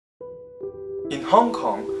In Hong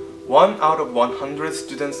Kong, 1 out of 100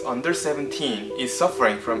 students under 17 is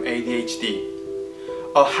suffering from ADHD.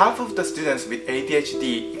 Half of the students with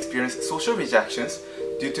ADHD experience social rejections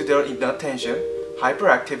due to their inattention,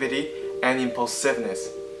 hyperactivity, and impulsiveness.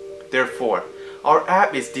 Therefore, our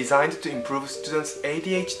app is designed to improve students'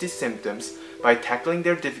 ADHD symptoms by tackling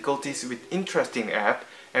their difficulties with interesting app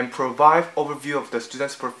and provide overview of the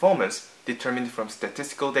students' performance determined from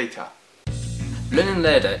statistical data. Learning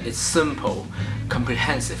ladder is simple,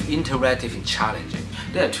 comprehensive, interactive, and challenging.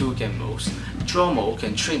 There are 2 game modes. Draw mode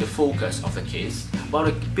can train the focus of the kids, while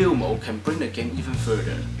the build mode can bring the game even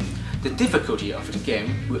further. The difficulty of the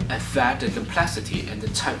game will affect the complexity and the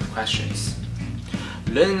type of questions.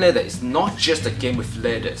 Learning ladder is not just a game with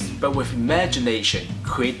letters, but with imagination,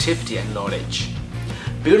 creativity, and knowledge.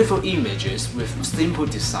 Beautiful images with simple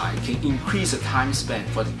design can increase the time spent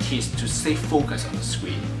for the kids to stay focused on the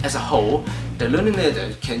screen. As a whole, the learning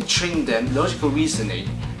ladder can train them logical reasoning,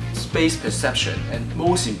 space perception, and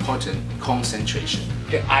most important, concentration.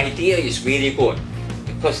 The idea is really good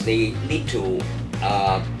because they need to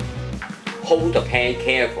hold the pen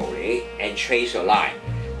carefully and trace a line.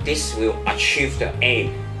 This will achieve the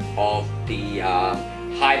aim of the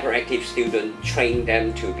hyperactive student, train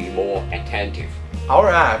them to be more attentive. Our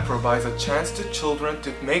app provides a chance to children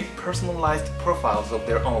to make personalized profiles of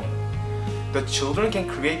their own. The children can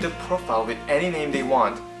create a profile with any name they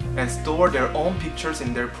want and store their own pictures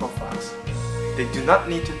in their profiles. They do not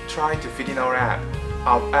need to try to fit in our app.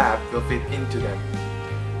 Our app will fit into them.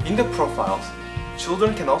 In the profiles,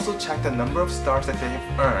 children can also check the number of stars that they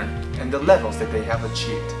have earned and the levels that they have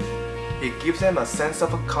achieved. It gives them a sense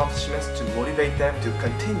of accomplishments to motivate them to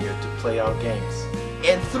continue to play our games.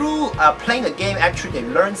 And through playing the game, actually they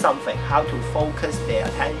learn something, how to focus their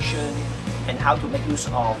attention and how to make use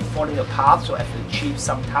of following the path so as to achieve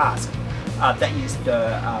some task. That is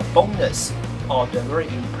the bonus or the very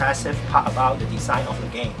impressive part about the design of the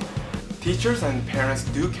game. Teachers and parents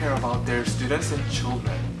do care about their students and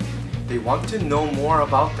children. They want to know more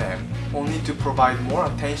about them, only to provide more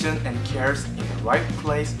attention and cares in the right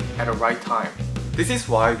place at the right time. This is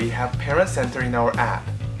why we have Parent Center in our app.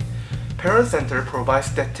 Parent Center provides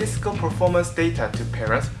statistical performance data to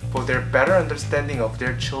parents for their better understanding of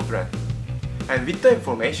their children. And with the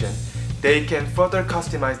information, they can further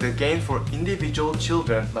customize the game for individual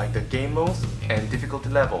children like the game modes and difficulty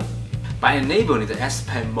level. By enabling the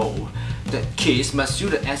S-Pen mode, the kids must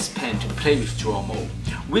use the S-Pen to play with draw mode,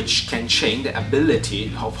 which can change the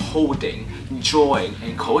ability of holding, drawing,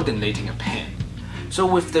 and coordinating a pen. So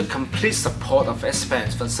with the complete support of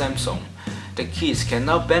S-Pens from Samsung, the kids can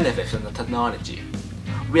now benefit from the technology.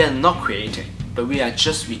 We are not creating, but we are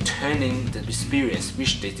just returning the experience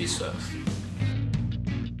which they deserve.